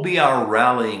 What will be our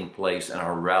rallying place and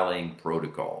our rallying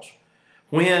protocols?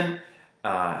 When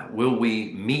will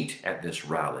we meet at this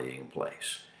rallying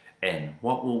place? And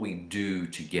what will we do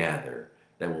together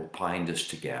that will bind us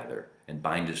together and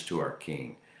bind us to our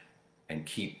King and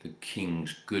keep the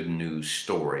King's good news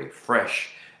story fresh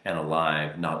and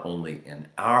alive, not only in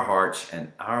our hearts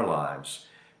and our lives,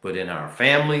 but in our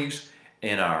families,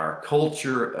 in our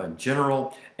culture in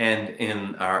general, and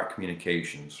in our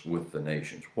communications with the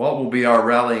nations? What will be our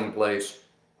rallying place?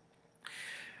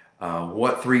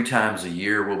 What 3 times a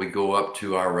year will we go up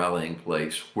to our rallying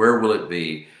place? Where will it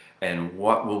be? And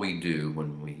what will we do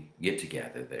when we get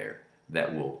together there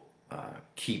that will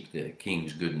keep the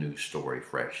King's good news story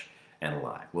fresh and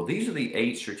alive? Well, these are the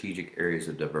 8 strategic areas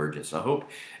of divergence. I hope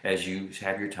as you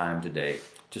have your time today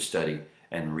to study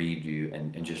and read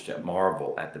and just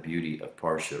marvel at the beauty of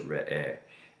Parsha Re'eh,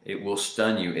 it will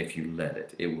stun you if you let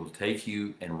it. It will take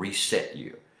you and reset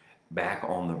you back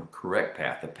on the correct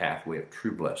path, the pathway of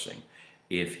true blessing,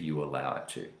 if you allow it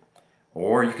to.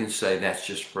 Or you can say, that's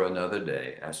just for another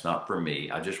day. That's not for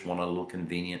me. I just want a little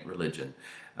convenient religion.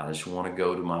 I just want to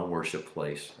go to my worship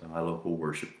place, my local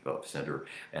worship center,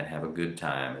 and have a good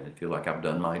time and feel like I've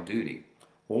done my duty.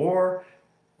 Or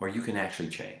you can actually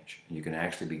change. You can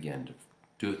actually begin to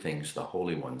do things the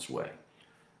Holy One's way,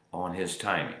 on His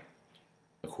timing,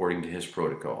 according to His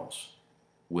protocols,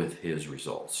 with His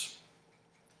results.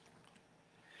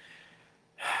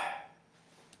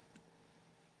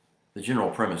 The general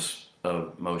premise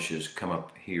of Moshe's Come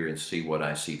Up Here and See What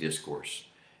I See discourse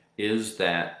is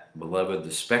that, beloved,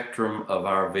 the spectrum of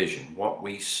our vision, what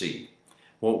we see,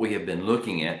 what we have been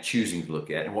looking at, choosing to look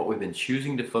at, and what we've been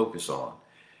choosing to focus on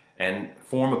and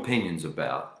form opinions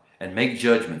about and make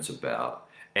judgments about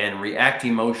and react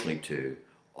emotionally to,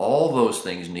 all those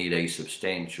things need a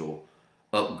substantial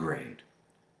upgrade.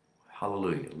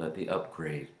 Hallelujah. Let the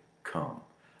upgrade come.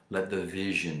 Let the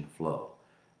vision flow.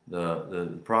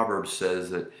 The proverb says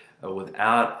that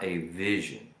without a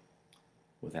vision,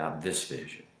 without this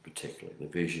vision, particularly the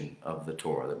vision of the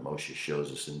Torah that Moshe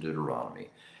shows us in Deuteronomy,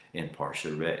 in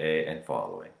Parsha Re'eh and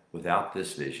following, without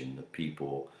this vision, the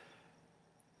people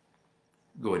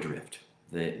go adrift.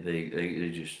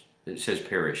 They just, it says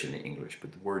perish in the English,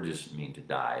 but the word doesn't mean to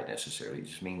die necessarily. It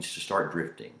just means to start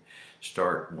drifting,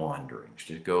 start wandering,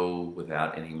 to go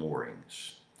without any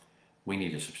moorings. We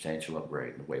need a substantial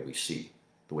upgrade in the way we see,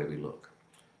 the way we look.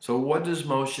 So what does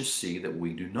Moshe see that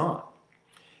we do not?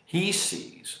 He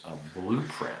sees a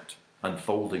blueprint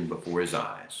unfolding before his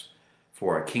eyes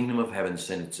for a kingdom of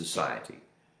heaven-centered society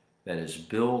that is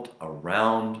built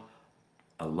around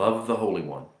a love of the Holy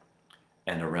One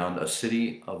and around a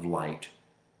city of light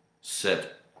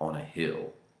set on a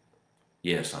hill.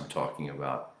 Yes, I'm talking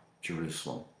about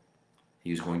Jerusalem.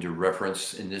 He's going to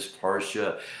reference in this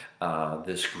parsha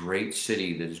this great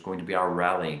city that is going to be our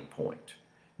rallying point.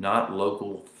 not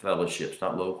local fellowships,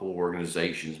 not local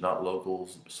organizations, not local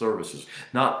services,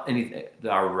 not anything.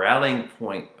 Our rallying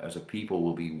point as a people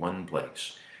will be one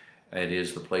place. It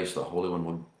is the place the Holy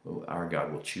One, our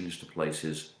God, will choose to place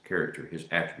his character, his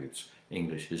attributes,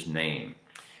 English, his name,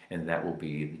 and that will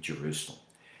be Jerusalem.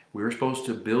 We're supposed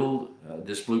to build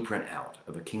this blueprint out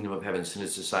of a kingdom of heaven centered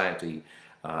society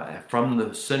from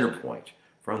the center point,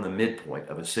 from the midpoint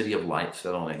of a city of light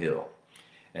set on a hill.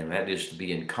 And that is to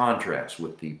be in contrast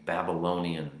with the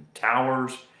Babylonian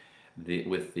towers,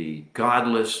 with the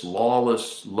godless,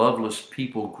 lawless, loveless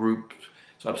people groups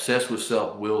obsessed with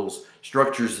self-wills,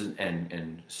 structures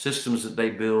and systems that they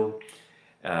build.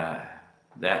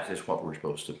 That is what we're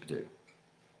supposed to do.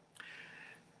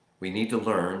 We need to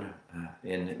learn,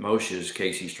 in Moshe's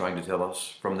case, he's trying to tell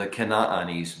us from the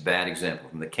Canaanites, bad example,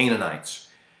 from the Canaanites,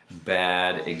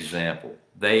 bad example.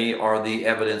 They are the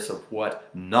evidence of what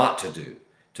not to do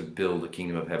to build the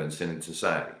kingdom of heaven centered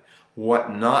society.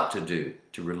 What not to do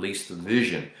to release the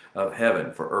vision of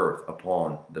heaven for earth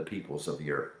upon the peoples of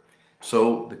the earth.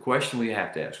 So the question we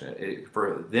have to ask,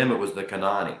 for them it was the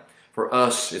Canaanite. For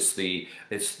us, it's the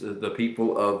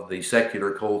people of the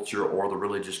secular culture or the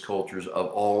religious cultures of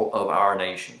all of our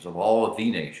nations, of all of the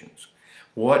nations.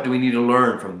 What do we need to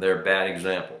learn from their bad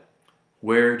example?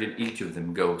 Where did each of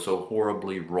them go so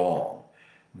horribly wrong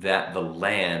that the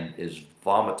land is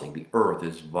vomiting, the earth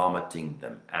is vomiting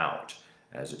them out,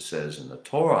 as it says in the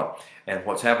Torah? And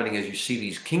what's happening is you see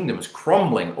these kingdoms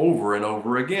crumbling over and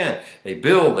over again. They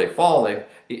build, they fall,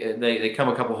 they come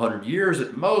a couple hundred years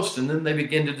at most, and then they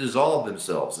begin to dissolve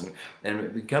themselves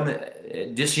and become a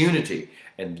disunity,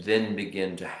 and then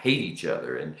begin to hate each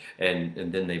other, and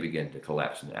then they begin to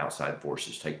collapse, and outside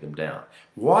forces take them down.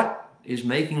 What is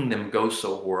making them go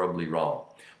so horribly wrong?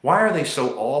 Why are they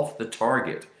so off the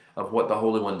target of what the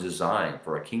Holy One designed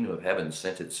for a kingdom of heaven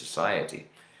centered society?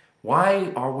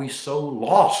 Why are we so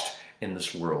lost in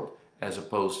this world as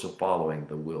opposed to following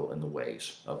the will and the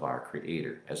ways of our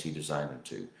Creator as he designed them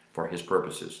to, for his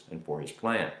purposes and for his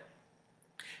plan?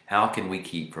 How can we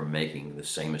keep from making the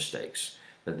same mistakes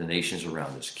that the nations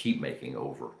around us keep making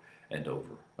over and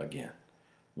over again?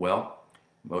 Well,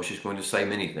 Moshe is going to say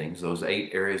many things. Those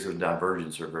 8 areas of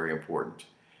divergence are very important.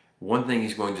 One thing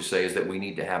he's going to say is that we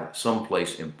need to have some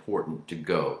place important to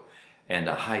go and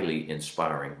a highly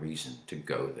inspiring reason to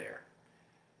go there.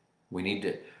 We need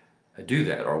to do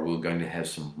that, or we're going to have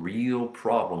some real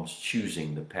problems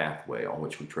choosing the pathway on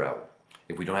which we travel.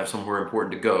 If we don't have somewhere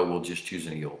important to go, we'll just choose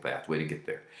any old pathway to get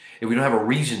there. If we don't have a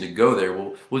reason to go there,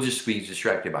 we'll just be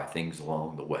distracted by things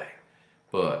along the way.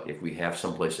 But if we have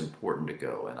someplace important to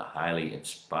go and a highly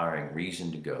inspiring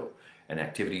reason to go and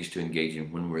activities to engage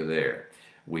in when we're there,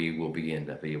 we will begin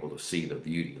to be able to see the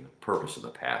beauty and the purpose of the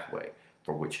pathway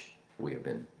for which we have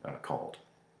been called.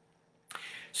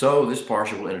 So this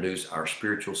parsha will introduce our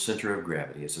spiritual center of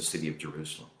gravity as the city of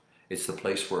Jerusalem. It's the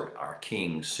place where our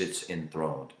King sits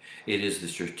enthroned. It is the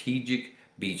strategic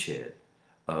beachhead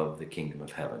of the kingdom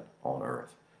of heaven on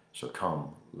earth. So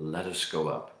come, let us go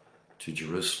up to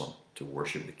Jerusalem to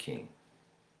worship the King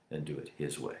and do it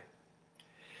his way.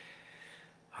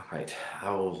 All right,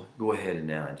 I will go ahead and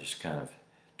now and just kind of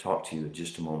talk to you in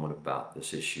just a moment about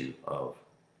this issue of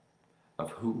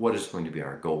what is going to be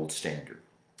our gold standard.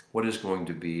 What is going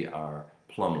to be our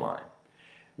plumb line?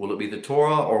 Will it be the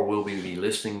Torah, or will we be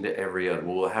listening to every other?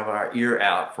 Will we have our ear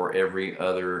out for every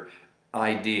other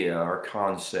idea or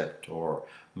concept or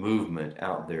movement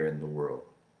out there in the world?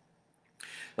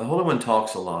 The Holy One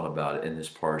talks a lot about it in this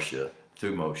parsha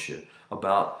through Moshe,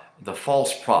 about the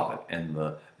false prophet and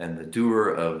the doer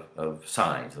of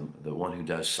signs, the one who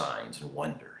does signs and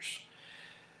wonders.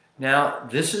 Now,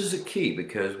 this is the key,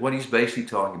 because what he's basically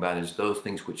talking about is those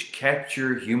things which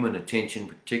capture human attention,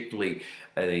 particularly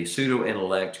a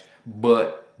pseudo-intellect,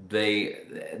 but they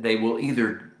will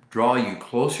either draw you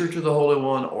closer to the Holy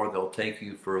One or they'll take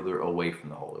you further away from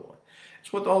the Holy One.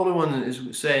 It's what the Holy One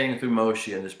is saying through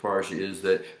Moshe in this parsha, is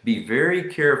that be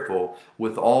very careful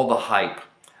with all the hype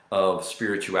of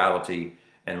spirituality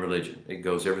and religion. It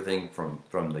goes everything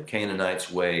from the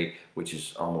Canaanites' way, which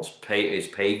is almost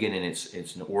pagan in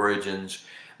its origins,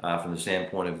 from the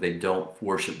standpoint of they don't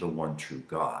worship the one true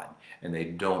God, and they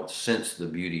don't sense the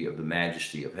beauty of the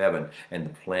majesty of heaven and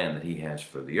the plan that he has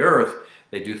for the earth.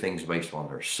 They do things based on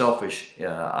their selfish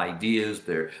ideas,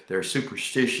 their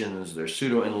superstitions, their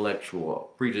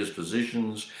pseudo-intellectual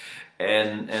predispositions,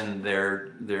 and their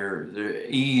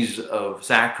ease of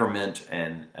sacrament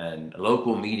and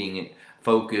local meeting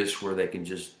focus, where they can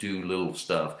just do little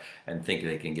stuff and think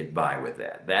they can get by with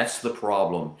that. That's the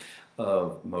problem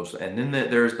of most. And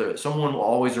then someone will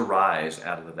always arise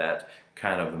out of that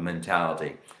kind of a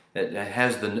mentality that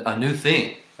has a new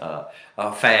thing,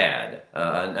 a fad,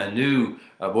 a new,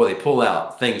 boy, they pull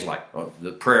out things like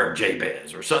the prayer of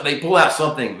Jabez, or something. They pull out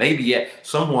something maybe yet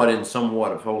somewhat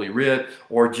of Holy Writ,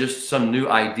 or just some new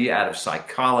idea out of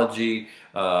psychology,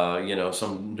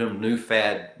 some new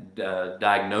fad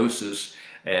diagnosis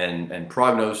and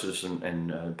prognosis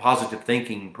and positive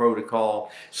thinking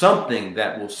protocol, something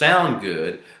that will sound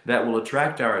good, that will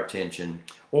attract our attention,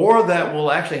 or that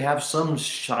will actually have some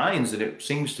signs that it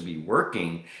seems to be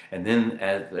working. And then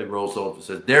as it rolls over, it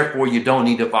says, therefore you don't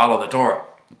need to follow the Torah.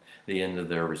 The end of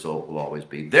their result will always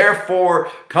be,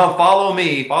 therefore come follow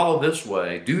me, follow this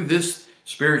way, do this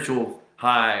spiritual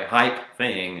hype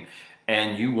thing,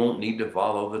 and you won't need to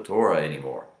follow the Torah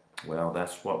anymore. Well,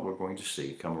 that's what we're going to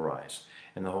see come arise.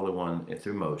 And the Holy One,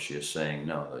 through Moshe, is saying,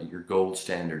 no, your gold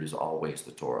standard is always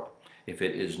the Torah. If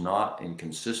it is not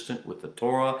inconsistent with the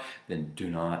Torah, then do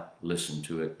not listen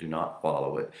to it, do not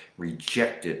follow it,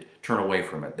 reject it, turn away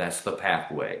from it. That's the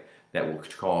pathway that will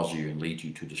cause you and lead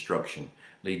you to destruction,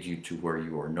 lead you to where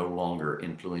you are no longer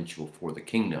influential for the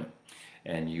kingdom,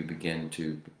 and you begin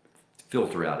to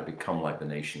filter out and become like the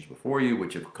nations before you,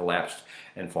 which have collapsed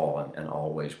and fallen, and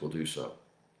always will do so.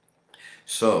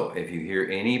 So, if you hear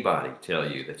anybody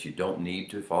tell you that you don't need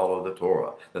to follow the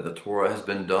Torah, that the Torah has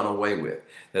been done away with,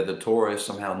 that the Torah is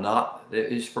somehow not,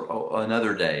 is for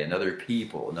another day, another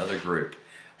people, another group,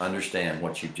 understand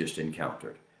what you've just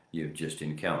encountered. You've just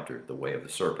encountered the way of the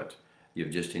serpent.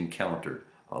 You've just encountered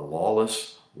a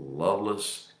lawless,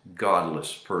 loveless,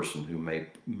 godless person who may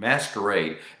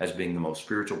masquerade as being the most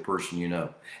spiritual person you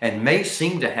know, and may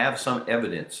seem to have some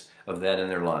evidence of that in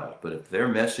their lives. But if their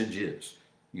message is,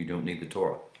 you don't need the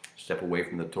Torah, step away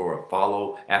from the Torah,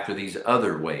 follow after these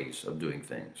other ways of doing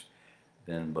things,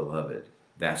 then, beloved,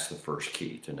 that's the first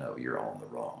key to know you're on the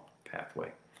wrong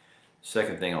pathway.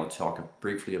 Second thing I'll talk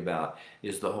briefly about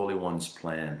is the Holy One's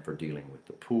plan for dealing with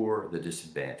the poor, the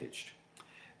disadvantaged,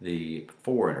 the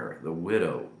foreigner, the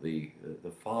widow, the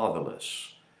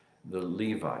fatherless, the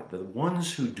Levite, the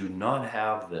ones who do not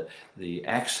have the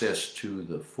access to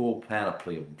the full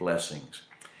panoply of blessings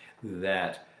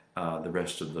that the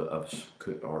rest of us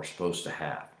are supposed to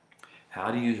have.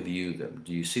 How do you view them?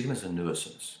 Do you see them as a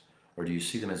nuisance, or do you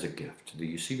see them as a gift? Do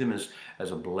you see them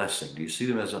as a blessing? Do you see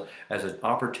them as an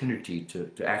opportunity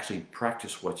to actually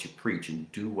practice what you preach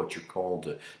and do what you're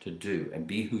called to do and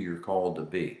be who you're called to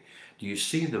be? Do you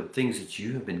see the things that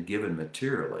you have been given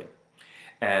materially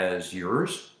as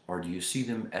yours, or do you see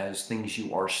them as things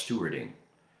you are stewarding,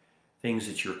 things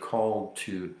that you're called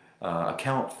to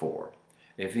account for?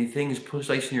 If anything is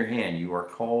placed in your hand, you are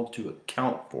called to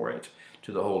account for it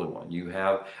to the Holy One. You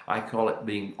have, I call it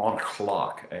being on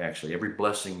clock, actually. Every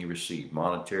blessing you receive,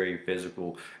 monetary,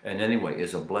 physical, and anyway,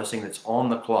 is a blessing that's on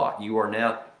the clock. You are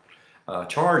now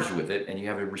charged with it, and you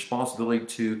have a responsibility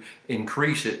to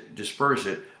increase it, disperse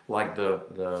it, like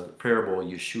the parable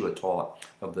Yeshua taught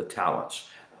of the talents.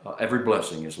 Every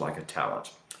blessing is like a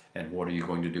talent. And what are you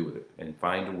going to do with it? And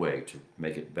find a way to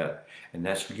make it better. And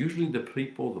that's usually the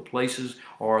people, the places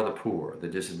are the poor, the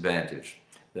disadvantaged,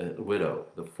 the widow,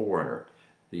 the foreigner,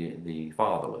 the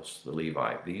fatherless, the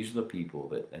Levite. These are the people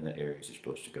that and the areas you're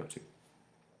supposed to go to.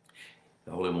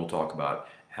 The Holy One will talk about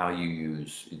how you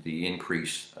use the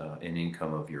increase in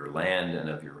income of your land and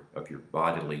of your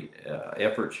bodily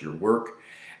efforts, your work.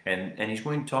 And he's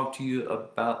going to talk to you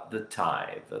about the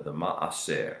tithe, the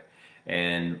ma'aser.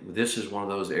 And this is one of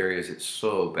those areas that's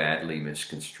so badly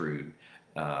misconstrued.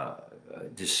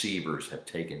 Deceivers have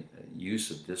taken use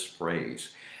of this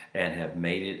phrase and have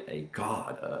made it a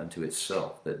god unto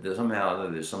itself, that somehow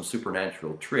there's some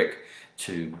supernatural trick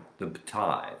to the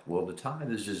tithe. Well, the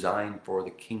tithe is designed for the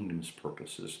kingdom's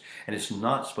purposes, and it's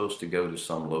not supposed to go to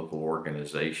some local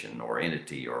organization or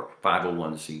entity or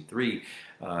 501c3.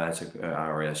 That's an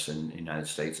IRS in the United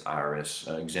States,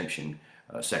 IRS exemption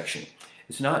section.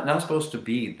 It's not supposed to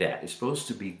be that. It's supposed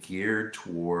to be geared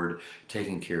toward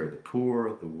taking care of the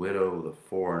poor, the widow, the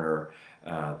foreigner,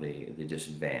 the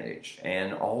disadvantaged,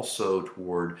 and also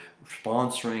toward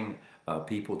sponsoring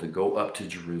people to go up to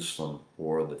Jerusalem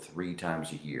for the 3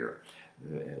 times a year.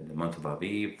 The month of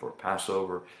Aviv for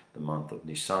Passover, the month of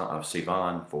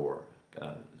Sivan for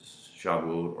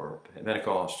Shavuot or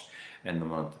Pentecost, and the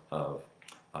month of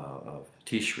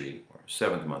Tishri, or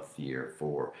 7th month of the year,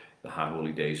 for the high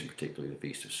holy days, and particularly the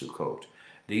Feast of Sukkot.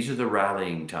 These are the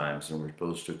rallying times, and we're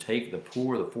supposed to take the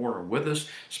poor, the foreigner with us,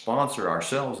 sponsor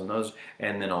ourselves and those,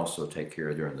 and then also take care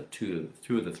of during the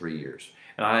two of the 3 years.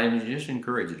 And I just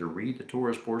encourage you to read the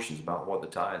Torah's portions about what the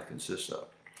tithe consists of,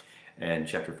 and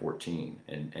chapter 14,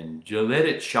 and let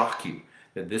it shock you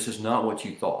that this is not what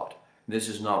you thought. This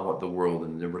is not what the world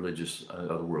and the religious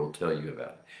of the world tell you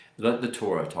about. Let the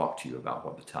Torah talk to you about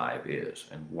what the tithe is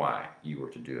and why you are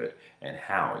to do it and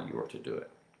how you are to do it.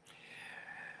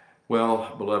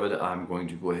 Well, beloved, I'm going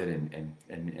to go ahead and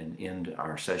end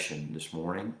our session this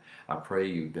morning. I pray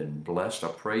you've been blessed. I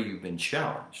pray you've been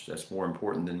challenged. That's more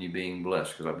important than you being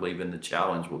blessed, because I believe in the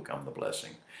challenge will come the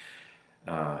blessing.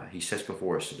 He sets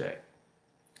before us today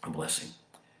a blessing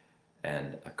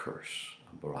and a curse.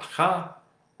 A bracha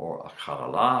or a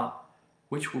chalala.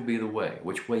 Which will be the way?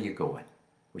 Which way you going?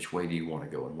 Which way do you want to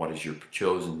go? And what is your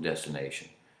chosen destination?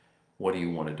 What do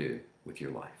you want to do with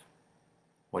your life?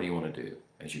 What do you want to do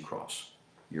as you cross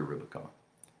your Rubicon?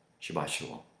 Shabbat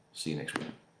Shalom. See you next week.